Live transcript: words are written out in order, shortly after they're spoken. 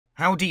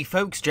Howdy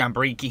folks,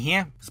 Jamboree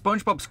here.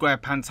 SpongeBob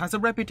SquarePants has a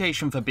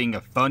reputation for being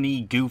a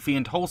funny, goofy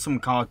and wholesome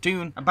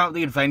cartoon about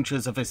the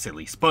adventures of a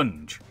silly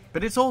sponge.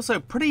 But it's also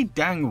pretty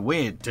dang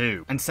weird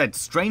too, and said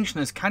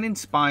strangeness can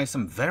inspire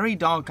some very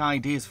dark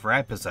ideas for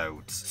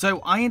episodes.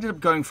 So I ended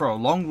up going for a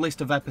long list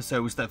of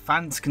episodes that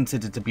fans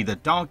considered to be the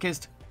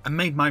darkest, and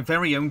made my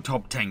very own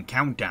top 10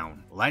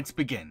 countdown. Let's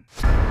begin.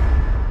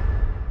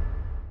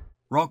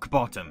 Rock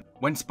Bottom.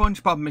 When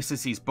SpongeBob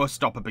misses his bus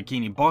stop at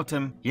Bikini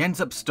Bottom, he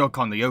ends up stuck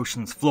on the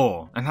ocean's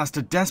floor and has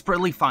to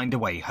desperately find a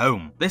way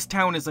home. This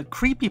town is a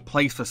creepy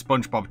place for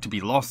SpongeBob to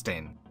be lost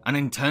in, an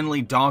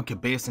internally dark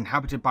abyss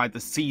inhabited by the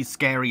sea's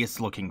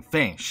scariest looking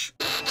fish.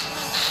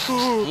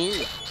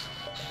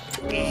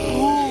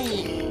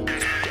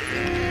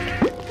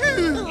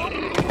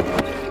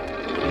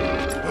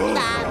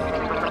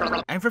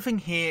 Everything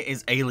here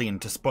is alien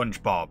to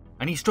SpongeBob,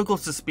 and he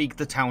struggles to speak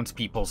the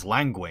townspeople's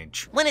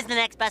language. When is the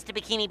next bus to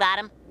Bikini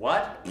Bottom?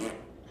 What?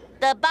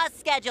 The bus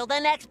schedule, the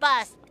next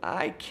bus.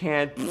 I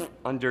can't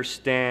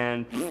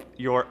understand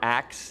your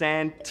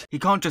accent. He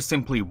can't just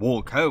simply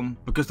walk home,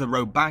 because the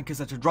road back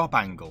is at a drop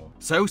angle.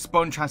 So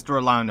Sponge has to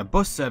rely on a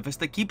bus service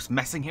that keeps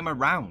messing him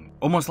around.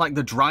 Almost like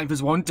the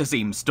drivers want to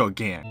see him stuck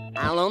here.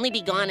 I'll only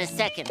be gone a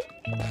second.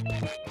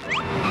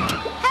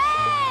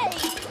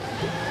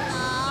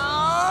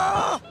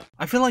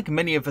 I feel like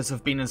many of us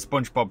have been in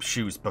SpongeBob's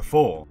shoes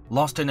before,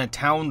 lost in a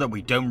town that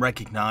we don't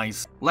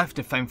recognize, left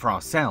to fend for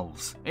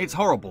ourselves. It's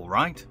horrible,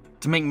 right?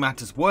 To make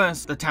matters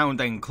worse, the town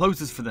then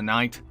closes for the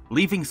night,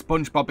 leaving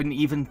SpongeBob in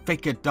even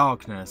thicker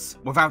darkness,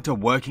 without a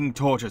working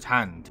torch at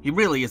hand. He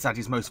really is at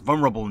his most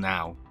vulnerable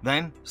now.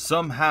 Then,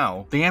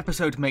 somehow, the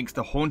episode makes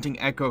the haunting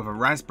echo of a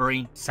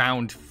raspberry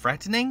sound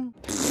threatening?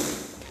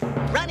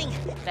 Running!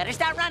 Better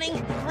start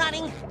running!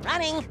 Running!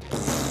 Running!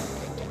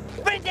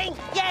 Sprinting!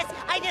 Yes!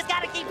 I just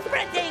gotta keep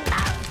sprinting!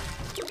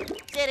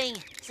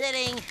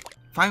 Sitting.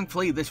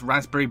 Thankfully, this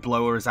raspberry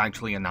blower is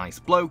actually a nice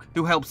bloke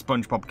who helps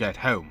SpongeBob get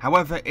home.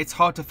 However, it's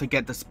hard to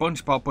forget that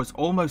SpongeBob was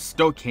almost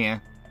stuck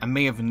here and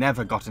may have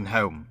never gotten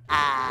home.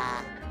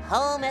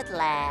 Home at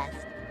last.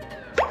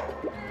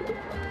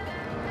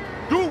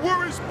 Don't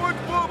worry,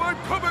 SpongeBob, I'm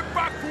coming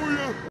back for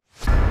you!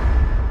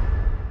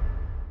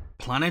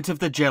 Planet of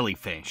the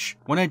Jellyfish.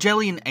 When a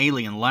jelly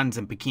alien lands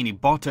in Bikini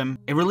Bottom,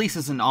 it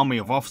releases an army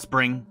of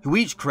offspring, who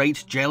each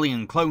create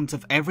jelly clones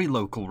of every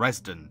local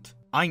resident.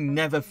 I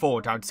never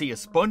thought I'd see a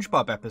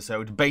SpongeBob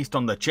episode based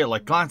on the chiller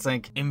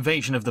classic,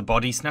 Invasion of the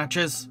Body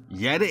Snatchers,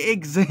 yet it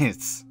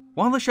exists.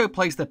 While the show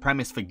plays the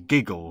premise for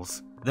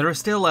giggles, there are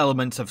still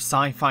elements of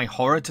sci-fi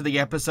horror to the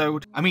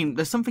episode. I mean,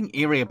 there's something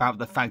eerie about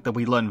the fact that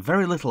we learn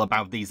very little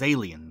about these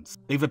aliens.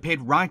 They've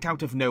appeared right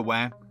out of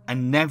nowhere,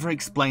 and never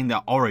explain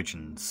their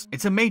origins.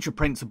 It's a major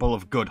principle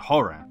of good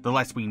horror. The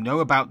less we know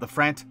about the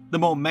threat, the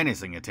more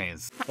menacing it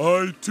is.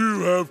 I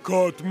too have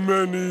caught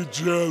many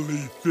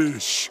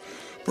jellyfish.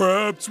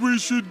 Perhaps we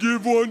should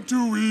give one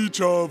to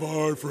each of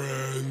our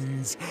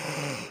friends.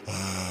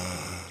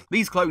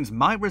 These clones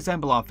might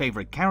resemble our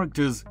favourite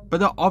characters,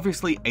 but they're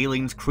obviously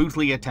aliens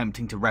crudely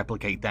attempting to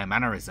replicate their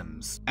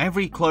mannerisms.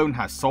 Every clone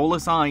has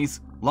soulless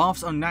eyes,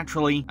 laughs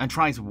unnaturally, and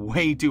tries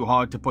way too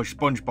hard to push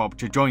SpongeBob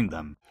to join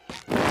them.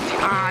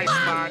 Hi,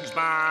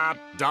 SpongeBob!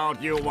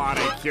 Don't you want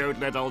a cute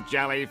little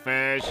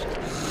jellyfish?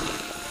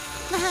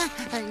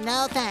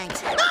 No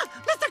thanks.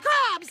 Mr.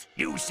 Krabs!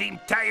 You seem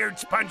tired,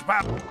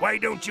 SpongeBob. Why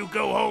don't you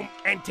go home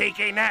and take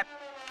a nap?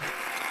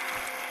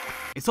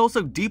 It's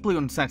also deeply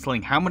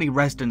unsettling how many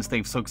residents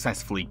they've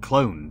successfully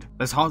cloned.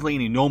 There's hardly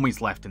any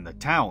normies left in the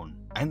town,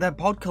 and their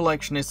pod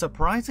collection is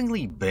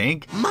surprisingly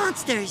big.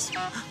 Monsters!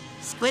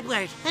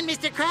 Squidward and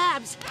Mr.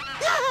 Krabs!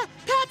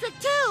 Patrick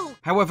too!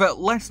 However,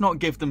 let's not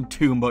give them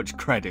too much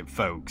credit,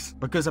 folks,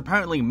 because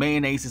apparently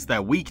mayonnaise is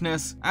their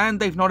weakness, and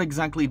they've not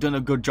exactly done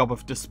a good job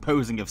of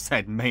disposing of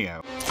said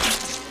mayo.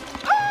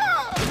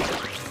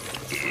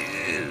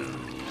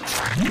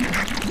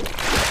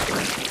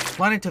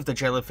 Planet of the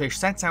Jellyfish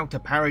sets out to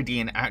parody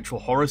an actual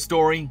horror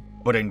story,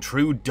 but in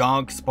true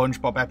dark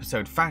SpongeBob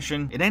episode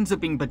fashion, it ends up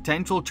being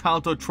potential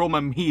childhood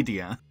trauma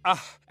media.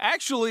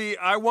 Actually,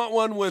 I want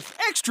one with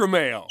extra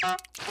mayo.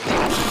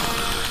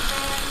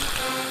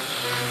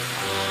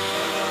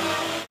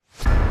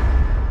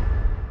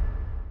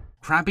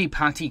 Krabby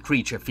Patty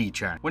Creature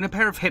feature. When a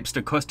pair of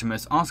hipster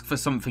customers ask for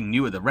something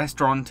new at the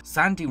restaurant,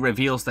 Sandy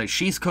reveals that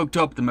she's cooked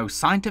up the most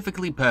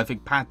scientifically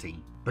perfect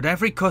patty. But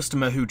every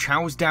customer who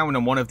chows down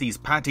on one of these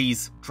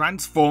patties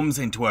transforms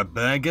into a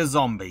burger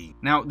zombie.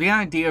 Now, the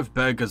idea of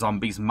burger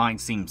zombies might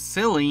seem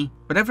silly,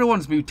 but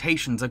everyone's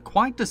mutations are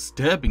quite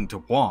disturbing to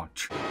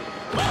watch.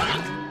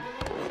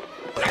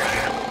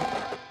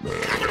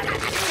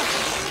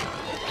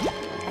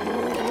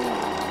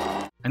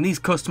 And these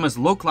customers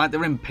look like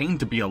they're in pain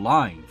to be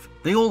alive.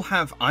 They all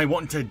have "I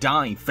want to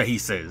die"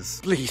 faces.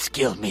 Please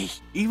kill me.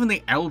 Even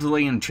the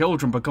elderly and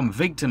children become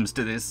victims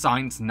to this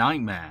science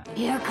nightmare.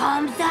 Here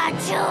comes that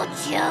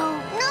choo-choo.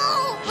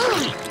 No!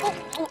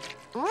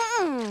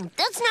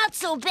 That's not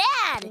so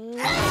bad.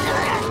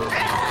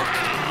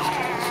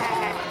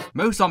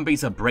 Most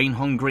zombies are brain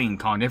hungry and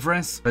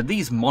carnivorous, but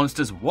these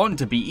monsters want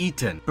to be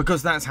eaten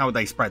because that's how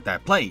they spread their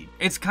plague.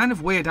 It's kind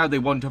of weird how they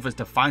want others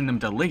to find them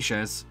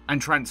delicious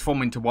and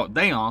transform into what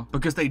they are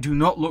because they do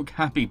not look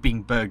happy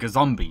being burger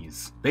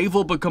zombies. They've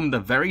all become the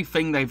very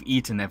thing they've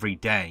eaten every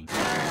day.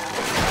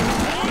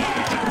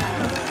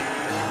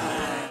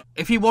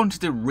 If you wanted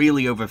to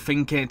really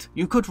overthink it,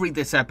 you could read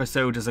this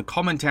episode as a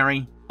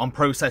commentary on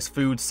processed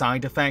food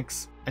side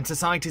effects and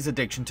society's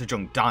addiction to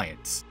junk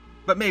diets.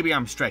 But maybe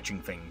I'm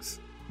stretching things.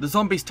 The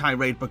zombies'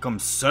 tirade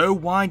becomes so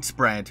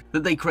widespread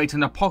that they create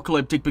an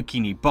apocalyptic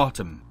Bikini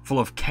Bottom, full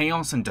of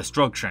chaos and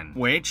destruction,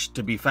 which,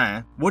 to be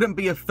fair, wouldn't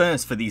be a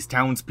first for these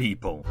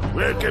townspeople.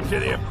 Welcome to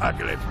the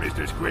apocalypse,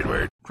 Mr.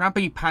 Squidward.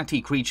 Krabby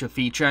Patty Creature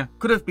feature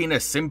could have been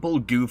a simple,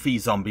 goofy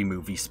zombie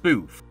movie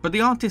spoof, but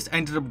the artist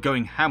ended up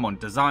going ham on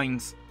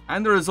designs,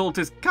 and the result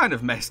is kind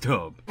of messed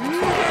up.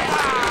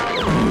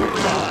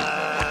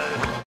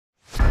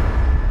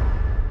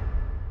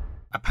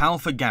 A pal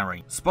for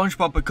Gary.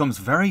 SpongeBob becomes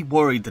very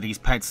worried that his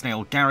pet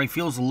snail Gary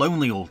feels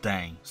lonely all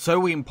day,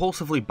 so he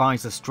impulsively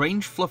buys a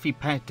strange fluffy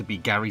pet to be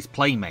Gary's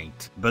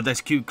playmate. But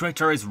this cute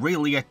critter is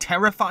really a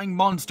terrifying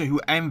monster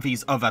who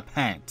envies other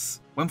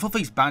pets. When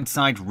Fluffy's bad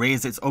side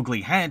rears its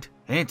ugly head,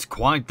 it's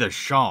quite the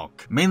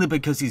shock, mainly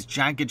because his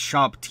jagged,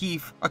 sharp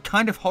teeth are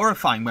kind of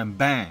horrifying when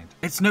bared.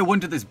 It's no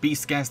wonder this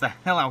beast scares the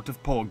hell out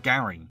of poor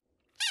Gary.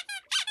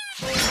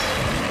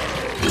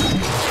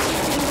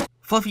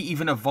 Fluffy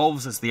even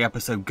evolves as the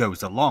episode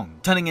goes along,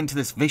 turning into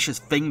this vicious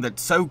thing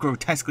that's so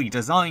grotesquely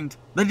designed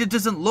that it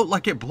doesn't look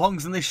like it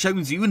belongs in this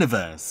show's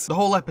universe. The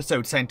whole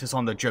episode centers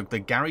on the joke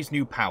that Gary's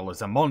new pal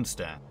is a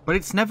monster, but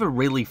it's never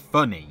really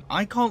funny.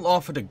 I can't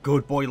laugh at a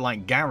good boy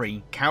like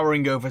Gary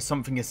cowering over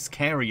something as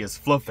scary as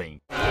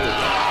Fluffy.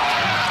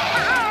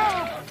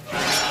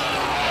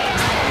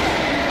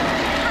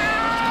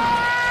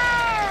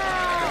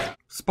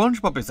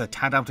 SpongeBob is a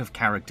tad out of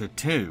character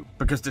too,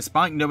 because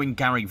despite knowing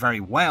Gary very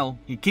well,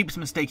 he keeps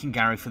mistaking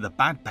Gary for the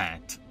bad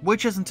pet,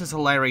 which isn't as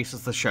hilarious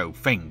as the show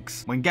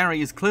thinks, when Gary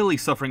is clearly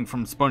suffering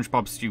from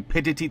SpongeBob's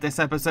stupidity this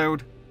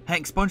episode.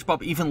 Heck,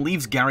 SpongeBob even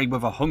leaves Gary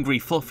with a hungry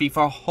Fluffy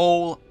for a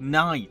whole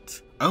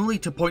night, only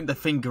to point the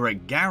finger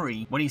at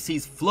Gary when he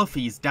sees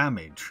Fluffy's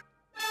damage.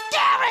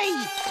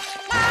 Gary!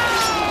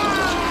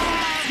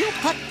 You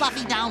put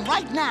Fluffy down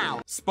right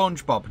now!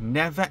 SpongeBob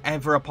never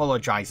ever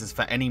apologizes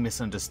for any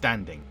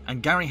misunderstanding,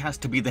 and Gary has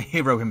to be the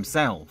hero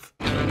himself.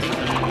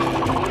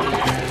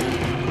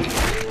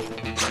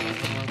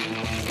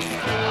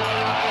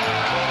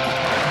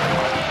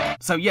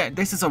 So yeah,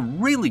 this is a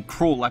really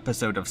cruel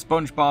episode of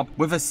SpongeBob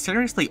with a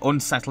seriously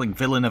unsettling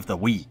villain of the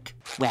week.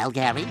 Well,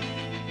 Gary,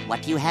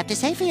 what do you have to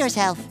say for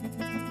yourself?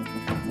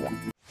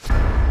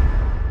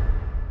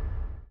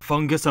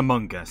 Fungus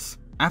Among Us.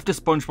 After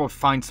SpongeBob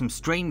finds some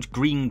strange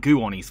green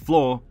goo on his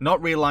floor,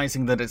 not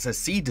realizing that it's a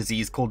sea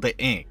disease called the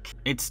ick,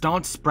 it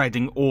starts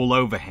spreading all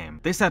over him.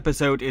 This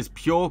episode is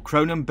pure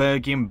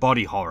Cronenbergian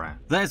body horror.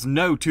 There's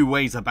no two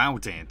ways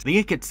about it. The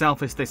ick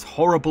itself is this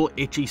horrible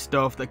itchy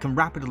stuff that can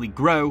rapidly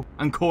grow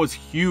and cause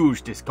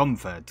huge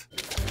discomfort.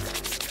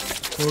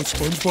 Oh,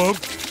 SpongeBob?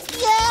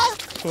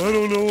 Yeah? I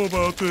don't know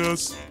about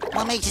this.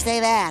 What makes you say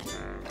that?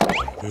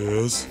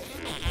 Yes?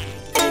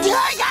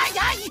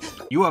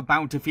 You are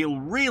about to feel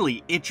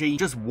really itchy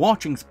just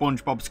watching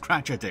SpongeBob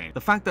scratch at it.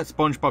 The fact that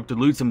SpongeBob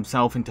deludes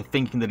himself into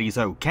thinking that he's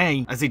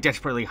okay as he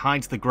desperately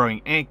hides the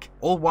growing ick,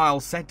 all while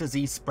said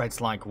disease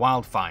spreads like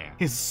wildfire,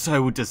 is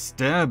so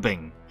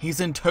disturbing.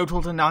 He's in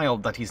total denial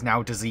that he's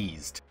now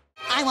diseased.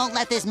 I won't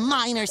let this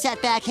minor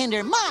setback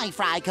hinder my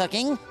fry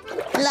cooking.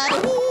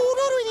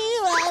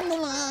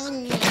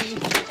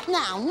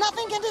 Now,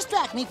 nothing can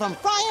distract me from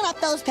frying up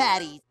those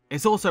patties.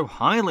 It's also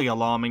highly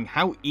alarming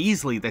how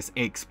easily this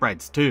ick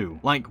spreads too.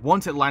 Like,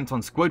 once it lands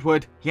on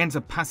Squidward, he ends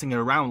up passing it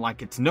around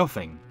like it's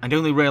nothing, and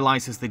only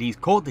realizes that he's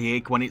caught the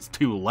ick when it's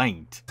too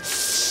late.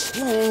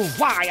 Ooh,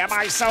 why am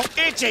I so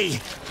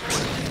itchy?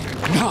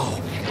 No.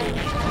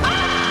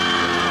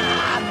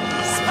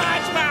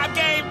 SpongeBob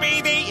gave me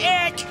the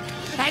ick,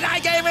 and I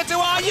gave it to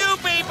all you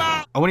people!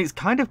 Oh, and it's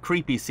kind of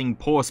creepy seeing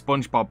poor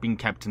SpongeBob being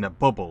kept in a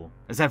bubble,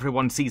 as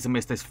everyone sees him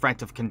as this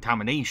threat of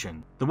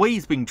contamination. The way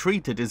he's being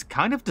treated is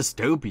kind of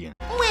dystopian.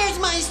 Where's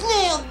my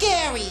snail,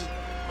 Gary?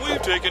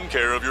 We've taken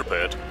care of your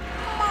pet.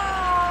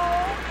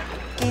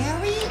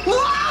 Gary?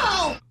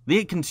 Whoa! The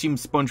ick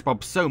consumes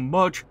SpongeBob so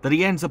much that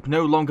he ends up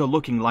no longer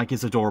looking like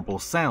his adorable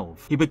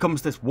self. He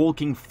becomes this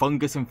walking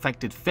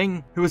fungus-infected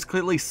thing who is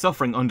clearly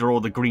suffering under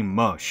all the green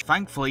mush.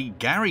 Thankfully,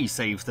 Gary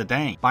saves the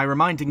day by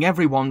reminding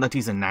everyone that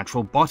he's a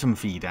natural bottom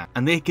feeder,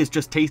 and the ick is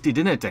just tasty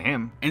dinner to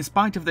him. In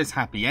spite of this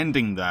happy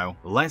ending though,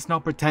 let's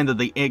not pretend that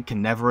the ick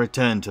can never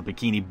return to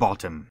Bikini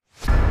Bottom.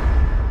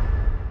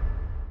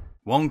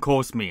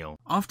 One-course meal.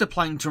 After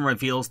Plankton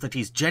reveals that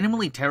he's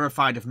genuinely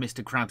terrified of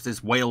Mr.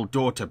 Krabs' whale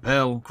daughter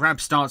Pearl,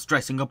 Krabs starts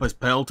dressing up as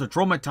Pearl to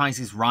traumatize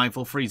his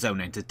rival for his own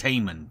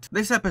entertainment.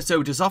 This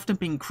episode has often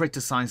been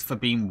criticized for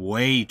being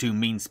way too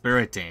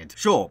mean-spirited.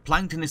 Sure,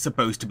 Plankton is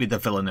supposed to be the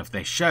villain of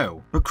this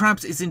show, but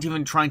Krabs isn't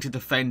even trying to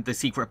defend the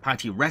secret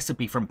patty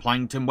recipe from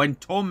Plankton when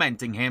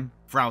tormenting him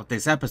throughout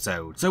this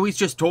episode, so he's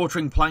just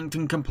torturing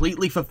Plankton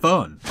completely for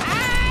fun.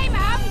 I'm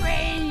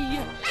hungry!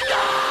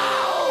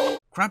 No!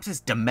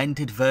 Krabs'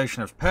 demented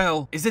version of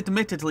Pearl is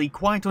admittedly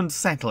quite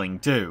unsettling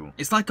too.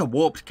 It's like a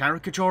warped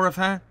caricature of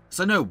her,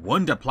 so no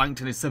wonder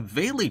Plankton is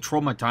severely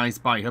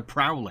traumatized by her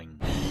prowling.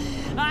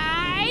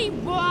 I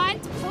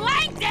want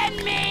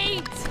plankton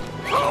meat!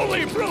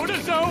 Holy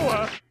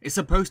protozoa! It's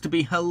supposed to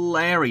be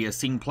hilarious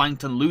seeing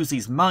Plankton lose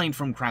his mind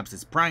from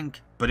Krabs'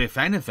 prank, but if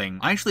anything,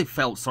 I actually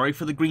felt sorry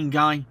for the green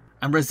guy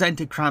and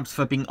resented Krabs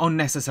for being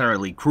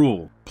unnecessarily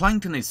cruel.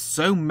 Plankton is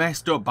so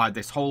messed up by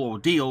this whole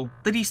ordeal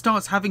that he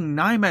starts having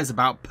nightmares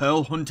about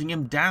Pearl hunting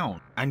him down,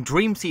 and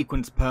Dream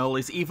Sequence Pearl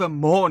is even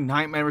more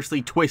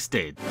nightmarishly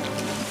twisted.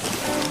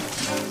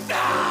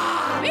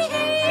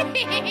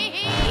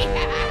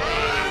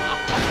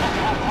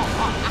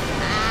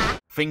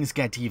 Things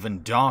get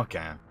even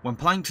darker when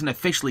Plankton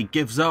officially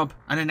gives up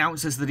and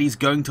announces that he's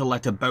going to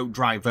let a boat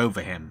drive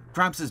over him.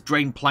 Krabs has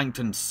drained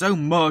Plankton so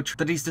much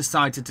that he's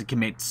decided to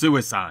commit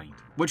suicide,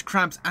 which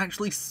Krabs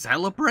actually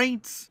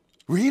celebrates.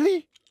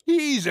 Really?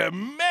 He's a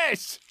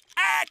mess!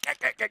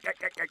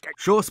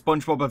 Sure,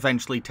 SpongeBob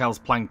eventually tells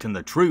Plankton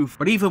the truth,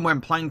 but even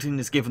when Plankton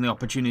is given the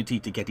opportunity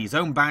to get his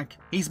own back,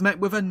 he's met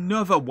with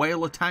another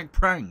whale attack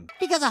prank.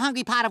 Because a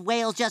hungry pot of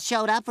whales just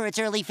showed up for its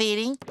early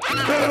feeding.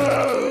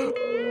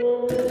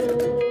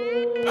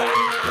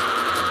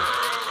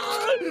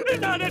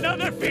 Not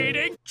another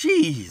feeding!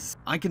 Jeez,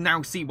 I can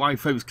now see why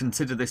folks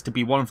consider this to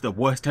be one of the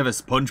worst ever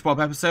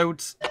SpongeBob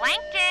episodes.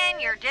 Plankton,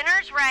 your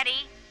dinner's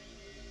ready.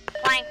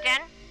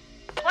 Plankton?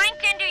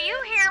 Plankton, do you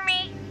hear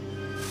me?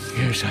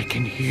 Yes, I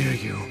can hear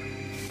you.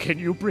 Can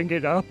you bring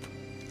it up?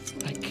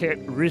 I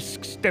can't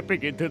risk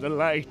stepping into the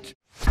light.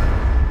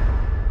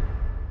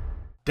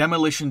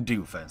 Demolition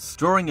Doofus.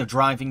 During a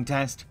driving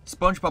test,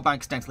 SpongeBob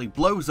accidentally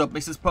blows up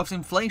Mrs. Puff's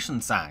inflation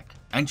sack,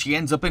 and she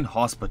ends up in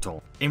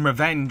hospital. In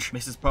revenge,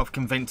 Mrs. Puff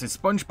convinces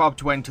SpongeBob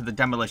to enter the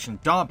Demolition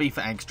Derby for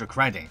extra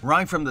credit.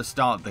 Right from the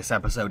start, this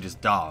episode is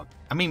dark.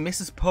 I mean,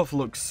 Mrs. Puff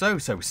looks so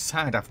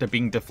sad after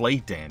being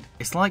deflated.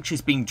 It's like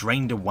she's being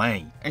drained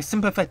away. As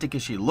sympathetic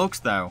as she looks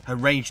though, her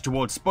rage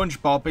towards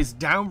SpongeBob is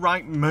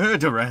downright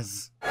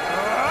murderous.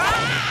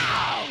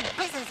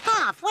 Mrs.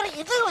 Puff, what are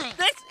you doing?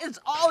 This is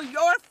all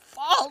your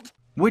fault!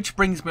 Which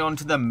brings me on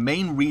to the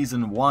main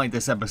reason why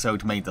this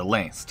episode made the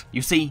list.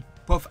 You see,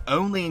 Puff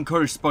only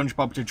encouraged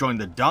SpongeBob to join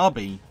the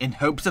derby in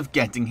hopes of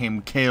getting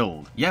him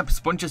killed. Yep,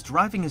 Sponge's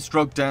driving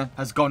instructor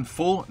has gone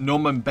full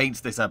Norman Bates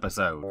this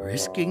episode.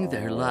 Risking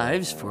their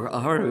lives for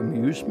our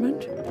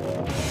amusement?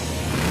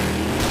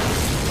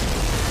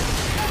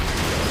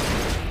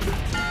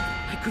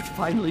 I could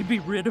finally be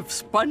rid of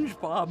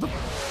SpongeBob.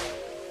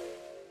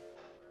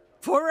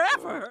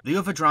 Forever! The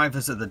other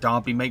drivers at the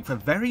derby make for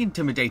very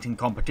intimidating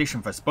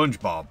competition for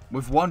SpongeBob,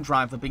 with one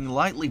driver being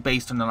lightly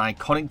based on an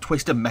iconic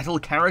Twisted Metal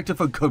character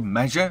for good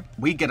measure.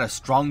 We get a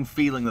strong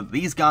feeling that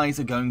these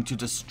guys are going to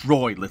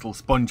destroy little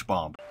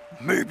SpongeBob.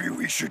 Maybe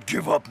we should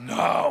give up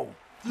now.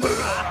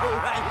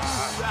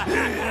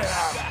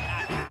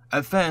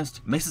 At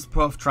first, Mrs.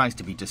 Puff tries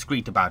to be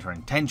discreet about her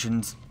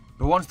intentions,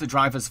 but once the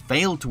drivers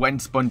fail to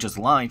end Sponge's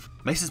life,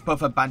 Mrs.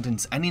 Puff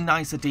abandons any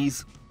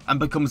niceties and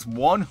becomes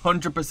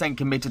 100%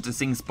 committed to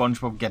seeing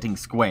SpongeBob getting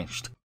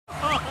squished.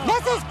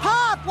 Mrs.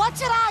 Puff, what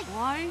should I...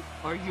 Why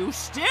are you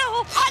still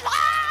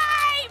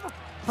alive?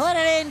 Put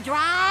it in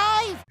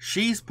drive?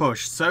 She's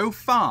pushed so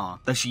far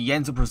that she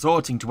ends up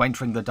resorting to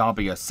entering the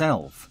derby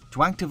herself,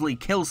 to actively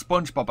kill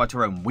SpongeBob at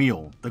her own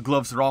wheel. The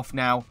gloves are off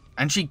now,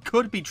 and she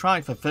could be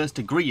tried for first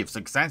degree if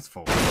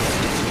successful.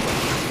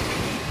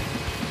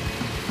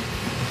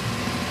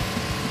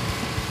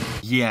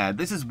 Yeah,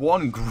 this is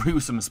one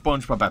gruesome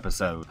SpongeBob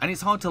episode, and it's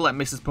hard to let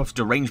Mrs. Puff's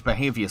deranged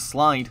behaviour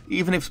slide,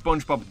 even if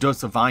SpongeBob does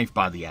survive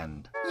by the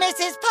end.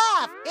 Mrs.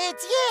 Puff,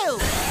 it's you!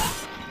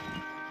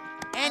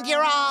 And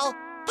you're all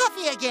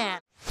puffy again.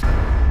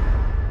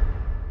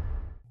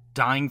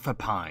 Dying for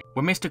pie.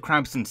 When Mr.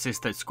 Krabs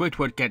insists that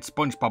Squidward gets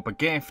SpongeBob a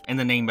gift in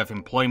the name of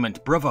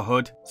employment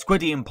brotherhood,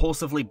 Squiddy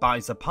impulsively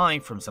buys a pie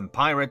from some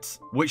pirates,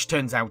 which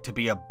turns out to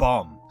be a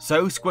bomb.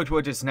 So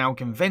Squidward is now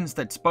convinced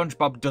that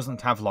SpongeBob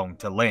doesn't have long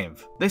to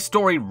live. This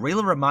story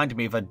really reminded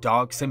me of a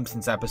dark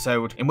Simpsons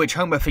episode in which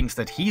Homer thinks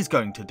that he's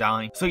going to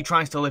die, so he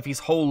tries to live his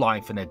whole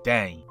life in a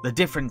day. The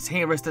difference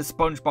here is that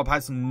SpongeBob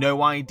has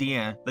no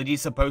idea that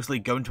he's supposedly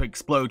going to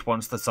explode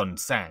once the sun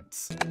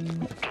sets.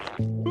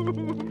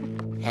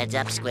 Heads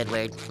up,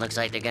 Squidward. Looks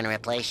like they're gonna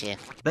replace you.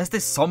 There's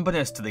this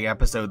somberness to the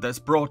episode that's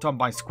brought on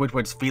by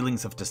Squidward's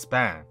feelings of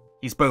despair.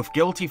 He's both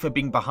guilty for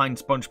being behind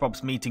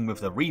SpongeBob's meeting with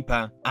the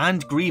Reaper,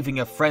 and grieving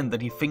a friend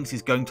that he thinks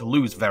he's going to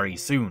lose very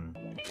soon.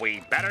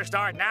 We better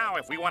start now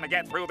if we want to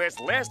get through this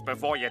list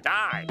before you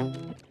die.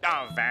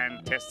 Of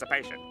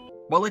anticipation.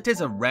 While it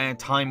is a rare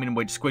time in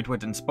which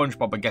Squidward and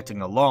SpongeBob are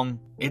getting along,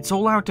 it's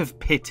all out of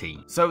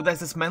pity. So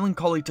there's this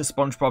melancholy to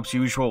SpongeBob's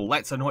usual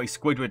let's annoy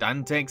Squidward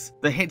antics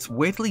that hits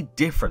weirdly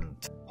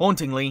different.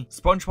 Hauntingly,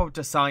 SpongeBob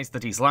decides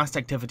that his last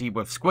activity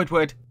with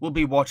Squidward will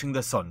be watching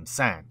the sun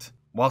set.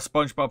 While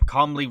SpongeBob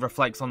calmly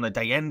reflects on the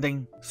day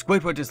ending,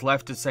 Squidward is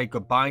left to say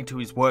goodbye to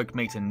his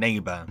workmate and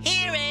neighbour.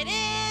 Here it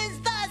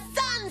is, the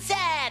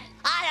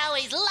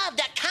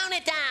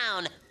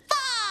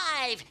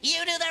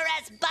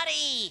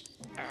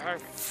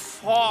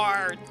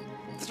 4,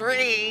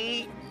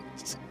 3,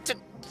 2,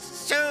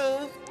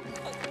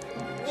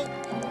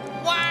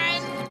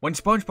 1. When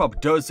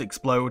SpongeBob does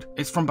explode,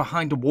 it's from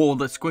behind a wall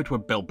that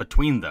Squidward built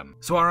between them,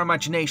 so our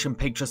imagination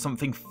pictures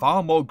something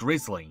far more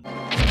grisly. 2,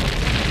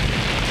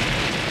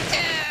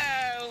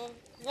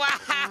 1.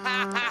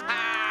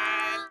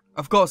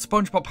 Of course,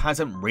 SpongeBob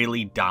hasn't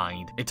really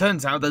died. It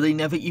turns out that they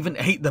never even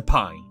ate the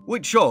pie,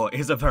 which sure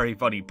is a very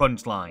funny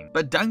punchline,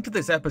 but dang did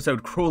this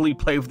episode cruelly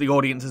play with the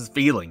audience's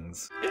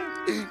feelings.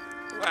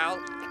 Well,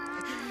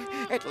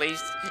 at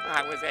least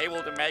I was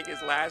able to make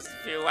his last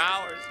few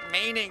hours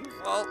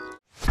meaningful.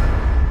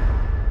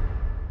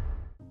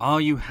 Are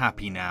you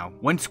happy now?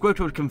 When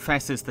Squidward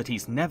confesses that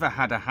he's never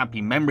had a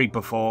happy memory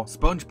before,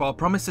 SpongeBob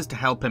promises to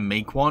help him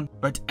make one,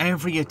 but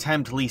every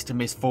attempt leads to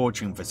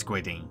misfortune for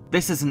Squiddy.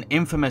 This is an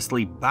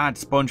infamously bad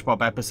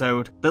SpongeBob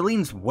episode that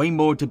leans way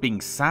more to being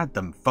sad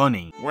than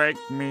funny. Wake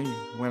me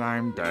when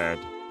I'm dead.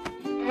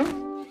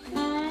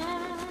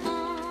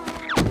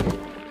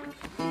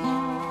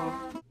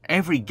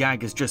 Every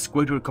gag is just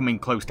Squidward coming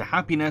close to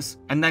happiness,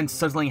 and then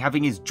suddenly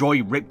having his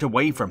joy ripped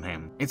away from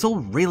him. It's all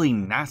really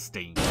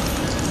nasty.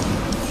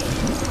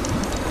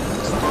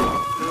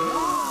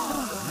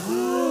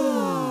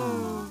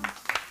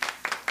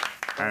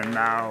 And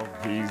now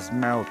he's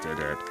melted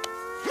it.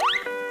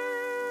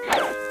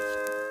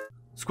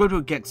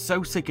 Squidward gets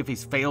so sick of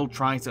his failed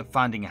tries at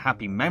finding a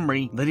happy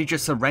memory that he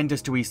just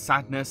surrenders to his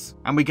sadness,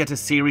 and we get a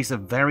series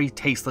of very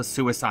tasteless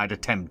suicide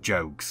attempt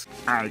jokes.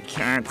 I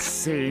can't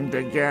seem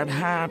to get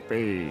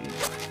happy.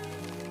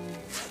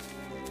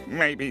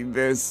 Maybe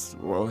this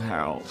will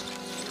help.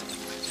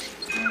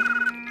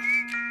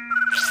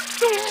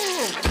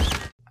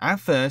 At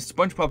first,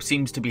 SpongeBob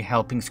seems to be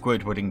helping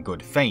Squidward in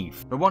good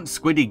faith, but once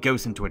Squiddy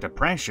goes into a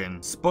depression,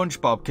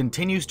 SpongeBob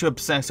continues to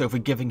obsess over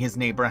giving his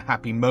neighbor a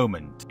happy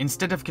moment.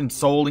 Instead of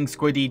consoling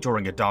Squiddy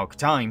during a dark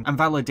time and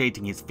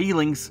validating his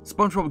feelings,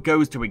 SpongeBob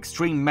goes to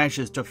extreme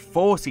measures to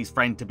force his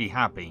friend to be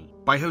happy,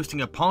 by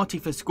hosting a party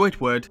for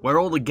Squidward where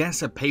all the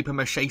guests are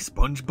papier-mâché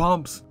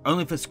SpongeBobs,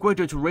 only for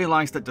Squidward to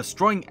realize that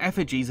destroying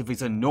effigies of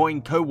his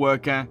annoying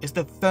co-worker is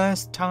the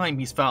first time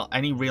he's felt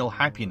any real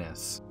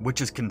happiness,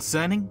 which is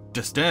concerning,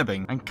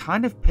 disturbing, and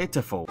kind of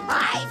pitiful.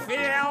 I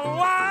feel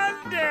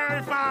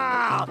wonderful!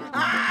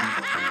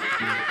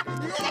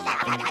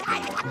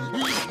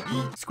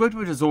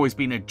 Squidward has always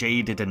been a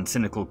jaded and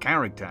cynical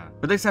character,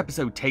 but this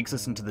episode takes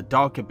us into the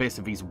dark abyss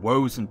of his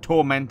woes and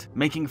torment,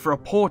 making for a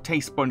poor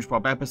taste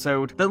SpongeBob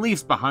episode that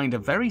leaves behind a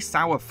very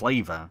sour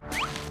flavor.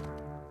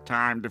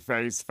 Time to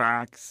face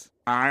facts.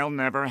 I'll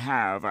never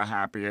have a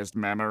happiest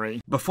memory.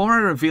 Before I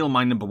reveal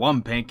my number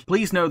 1 pick,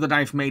 please know that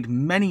I've made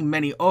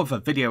many other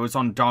videos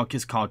on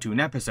darkest cartoon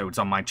episodes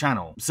on my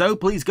channel, so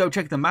please go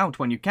check them out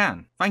when you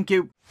can. Thank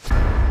you.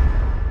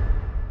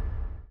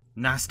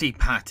 Nasty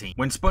Patty.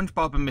 When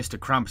SpongeBob and Mr.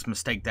 Krabs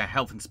mistake their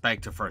health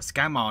inspector for a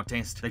scam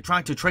artist, they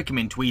try to trick him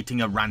into eating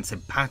a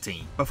rancid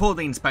patty. Before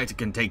the inspector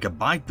can take a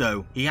bite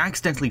though, he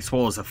accidentally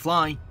swallows a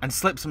fly and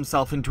slips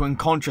himself into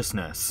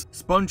unconsciousness.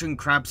 Sponge and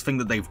Krabs think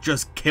that they've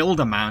just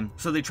killed a man,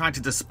 so they try to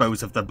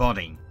dispose of the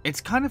body.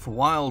 It's kind of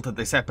wild that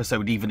this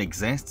episode even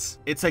exists.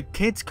 It's a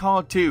kid's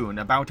cartoon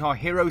about our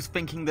heroes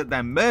thinking that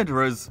they're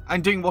murderers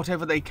and doing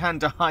whatever they can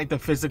to hide the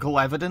physical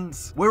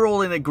evidence. We're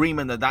all in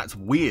agreement that that's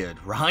weird,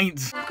 right?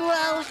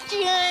 Gross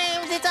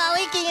germs, it's all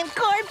icky and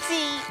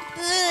corpsey.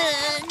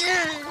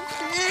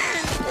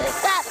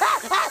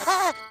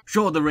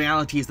 Sure, the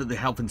reality is that the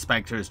health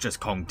inspector is just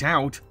conked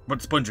out,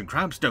 but Sponge and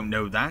Krabs don't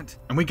know that,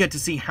 and we get to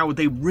see how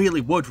they really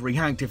would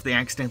react if they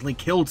accidentally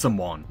killed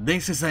someone.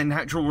 This is their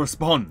natural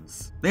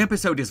response. The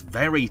episode is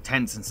very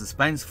tense and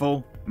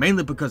suspenseful,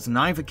 mainly because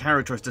neither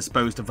character has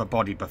disposed of a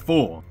body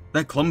before.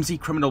 Their clumsy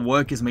criminal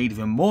work is made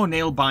even more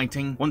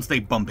nail-biting once they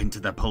bump into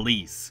the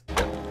police.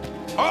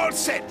 All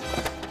set!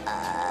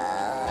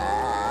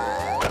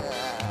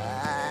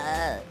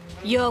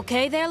 You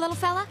okay there, little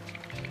fella?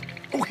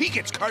 Oh, he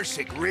gets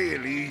carsick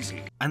real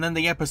easy. And then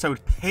the episode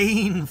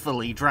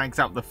painfully drags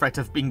out the threat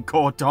of being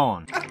caught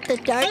on. The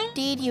dark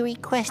deed you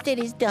requested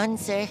is done,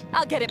 sir.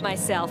 I'll get it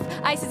myself.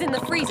 Ice is in the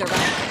freezer,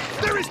 right?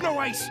 There is no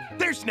ice.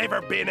 There's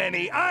never been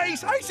any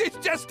ice. Ice is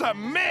just a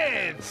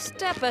myth.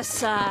 Step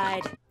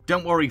aside.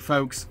 Don't worry,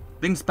 folks.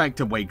 The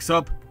inspector wakes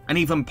up and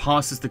even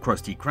passes the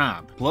Krusty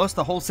Krab. Plus,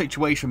 the whole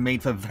situation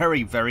made for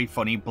very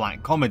funny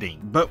black comedy.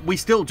 But we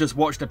still just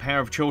watched a pair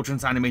of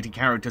children's animated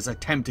characters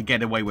attempt to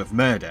get away with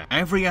murder.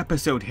 Every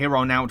episode here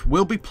on out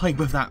will be played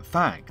with that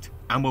fact,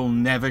 and we'll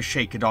never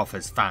shake it off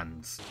as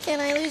fans.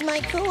 Can I lose my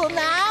cool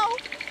now?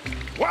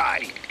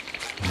 Why?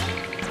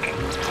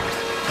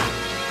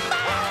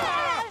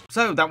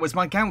 So that was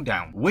my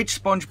countdown.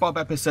 Which SpongeBob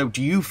episode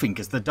do you think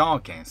is the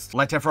darkest?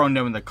 Let everyone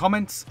know in the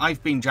comments.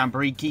 I've been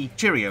Jamboree.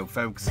 Cheerio,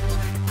 folks.